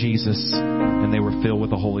the Lord Jesus. And they were filled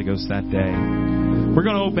with the Holy Ghost that day. We're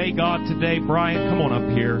going to obey God today. Brian, come on up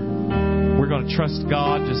here. We're going to trust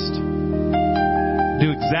God. Just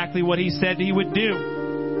do exactly what He said He would do.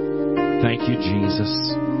 Thank you,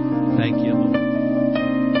 Jesus. Thank you, Lord.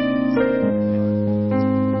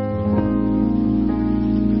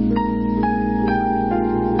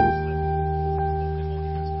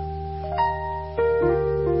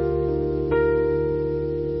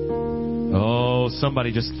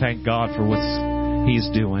 Somebody just thank God for what He's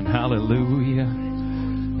doing. Hallelujah.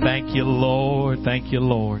 Thank you, Lord. Thank you,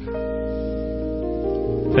 Lord.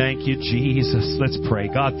 Thank you, Jesus. Let's pray.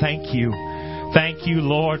 God, thank you. Thank you,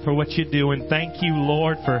 Lord, for what you're doing. Thank you,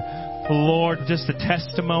 Lord, for just the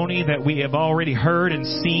testimony that we have already heard and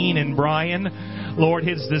seen in Brian. Lord,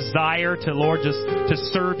 his desire to, Lord, just to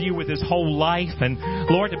serve you with his whole life. And,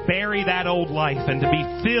 Lord, to bury that old life and to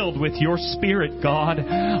be filled with your Spirit, God.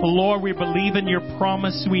 Lord, we believe in your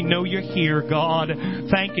promise. We know you're here, God.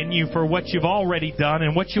 Thanking you for what you've already done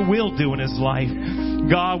and what you will do in his life.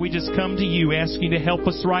 God, we just come to you asking you to help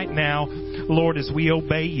us right now, Lord, as we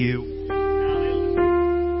obey you.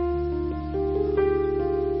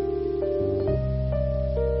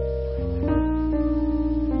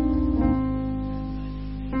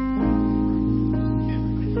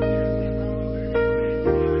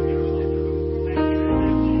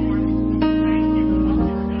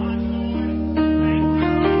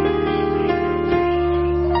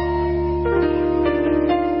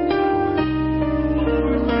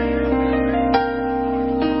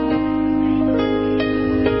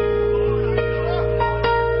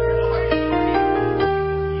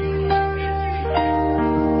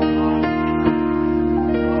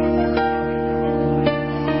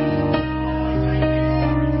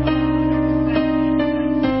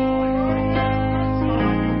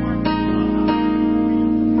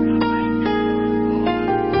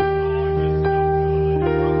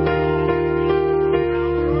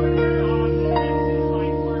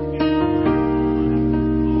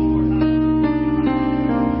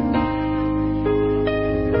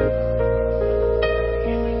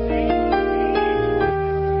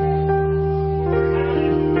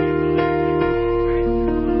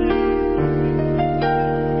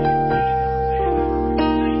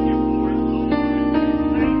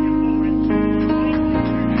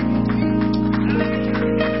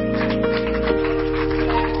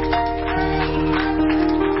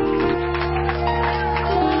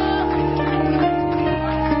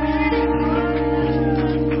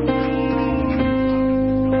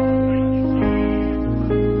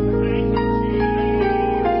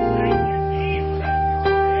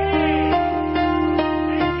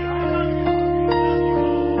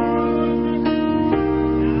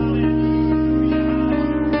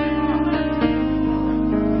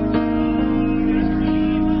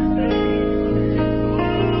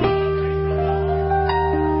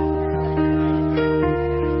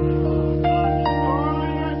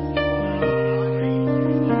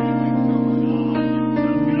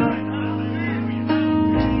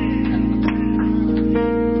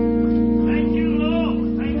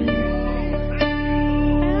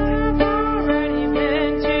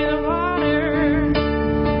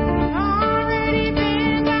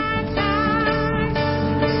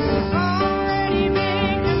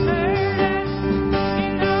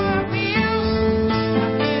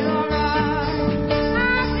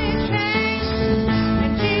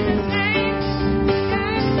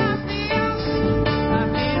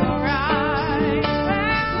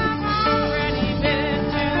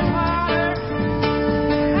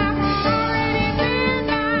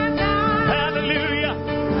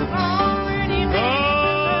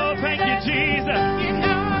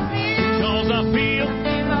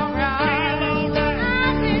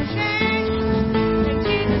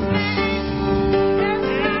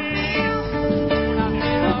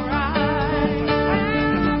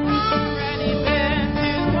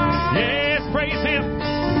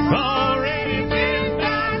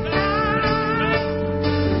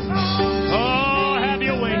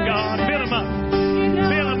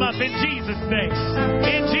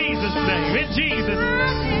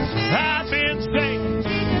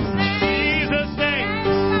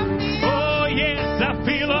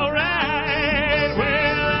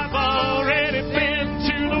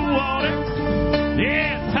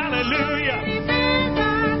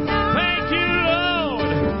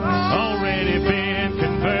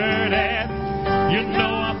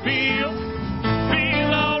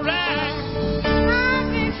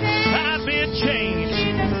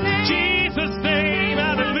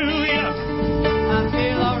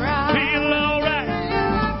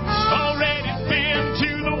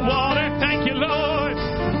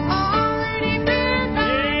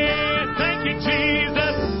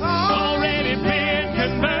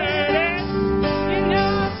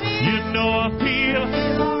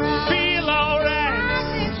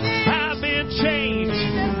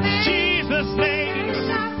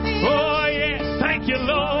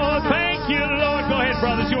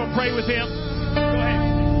 with him? Go ahead.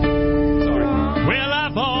 Sorry. Well,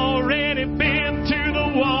 I've already been to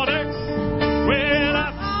the water. Well,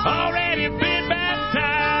 I've already been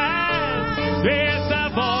baptized. Yes,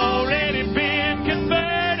 I've already been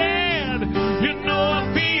converted. You know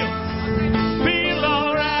I feel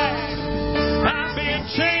all right. I've been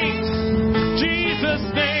changed. Jesus'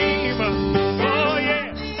 name. Oh,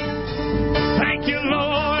 yeah. Thank you,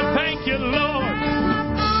 Lord. Thank you, Lord.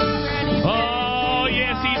 Oh,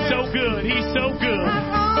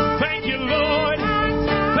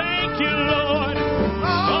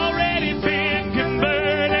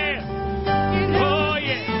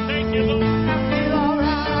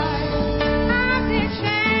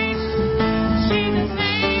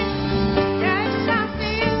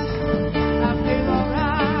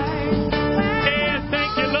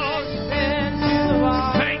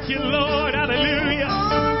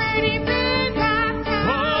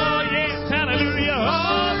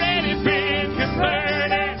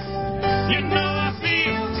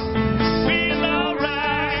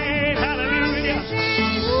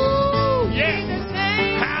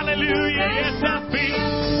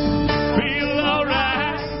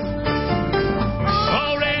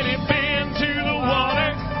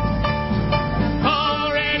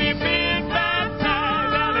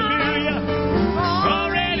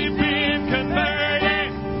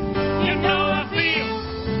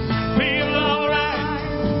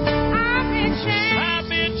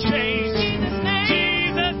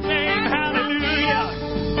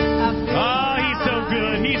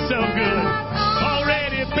 He's so good.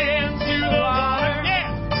 Already been to the water. Yeah.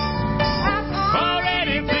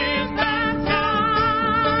 Already been baptized.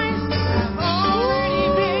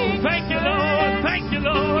 Thank you, Lord. Thank you,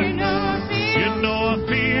 Lord. You know I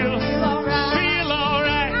feel all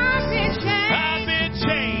right. I've been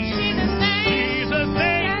changed. Jesus'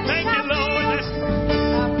 name. Thank you, Lord.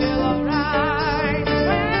 I feel all right.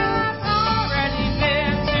 I've already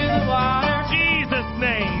been to the water. Jesus'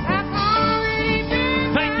 name. I've already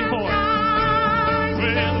been Thank you for it.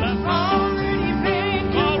 Well, I've already been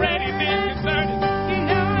converted.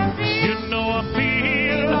 You know I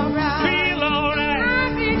feel all right.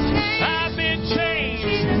 I've been changed.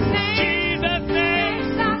 Jesus'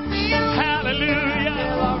 name. Hallelujah.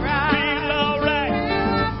 Feel all right.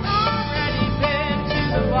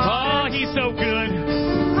 Oh, He's so good.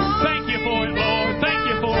 Thank you for it, Lord. Thank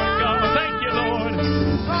you for it, God. Thank you, Lord.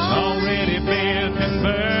 Already been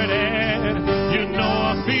converted. You know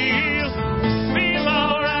I feel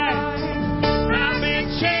all right. I've been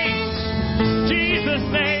changed. Jesus'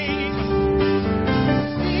 name.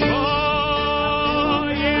 Oh,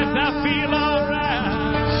 yes, I feel all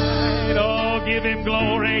right. Oh, give Him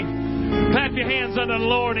glory. Clap your hands unto the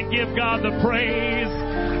Lord and give God the praise.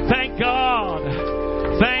 Thank God.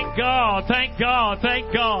 Thank God. Thank God.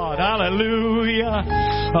 Thank God. Hallelujah.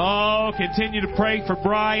 Oh, continue to pray for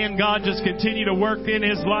Brian. God, just continue to work in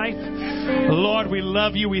his life. Lord, we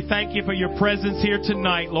love you. We thank you for your presence here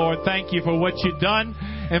tonight, Lord. Thank you for what you've done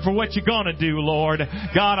and for what you're going to do, Lord.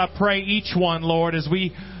 God, I pray each one, Lord, as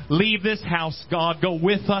we leave this house, God, go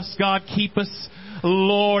with us. God, keep us,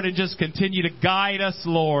 Lord, and just continue to guide us,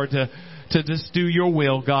 Lord, to just do your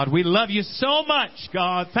will, God. We love you so much,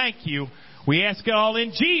 God. Thank you. We ask it all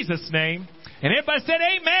in Jesus' name. And everybody said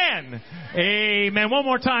amen. Amen. One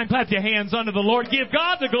more time, clap your hands unto the Lord. Give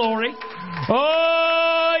God the glory.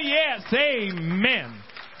 Oh, yes. Amen.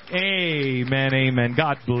 Amen. Amen.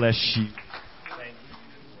 God bless you.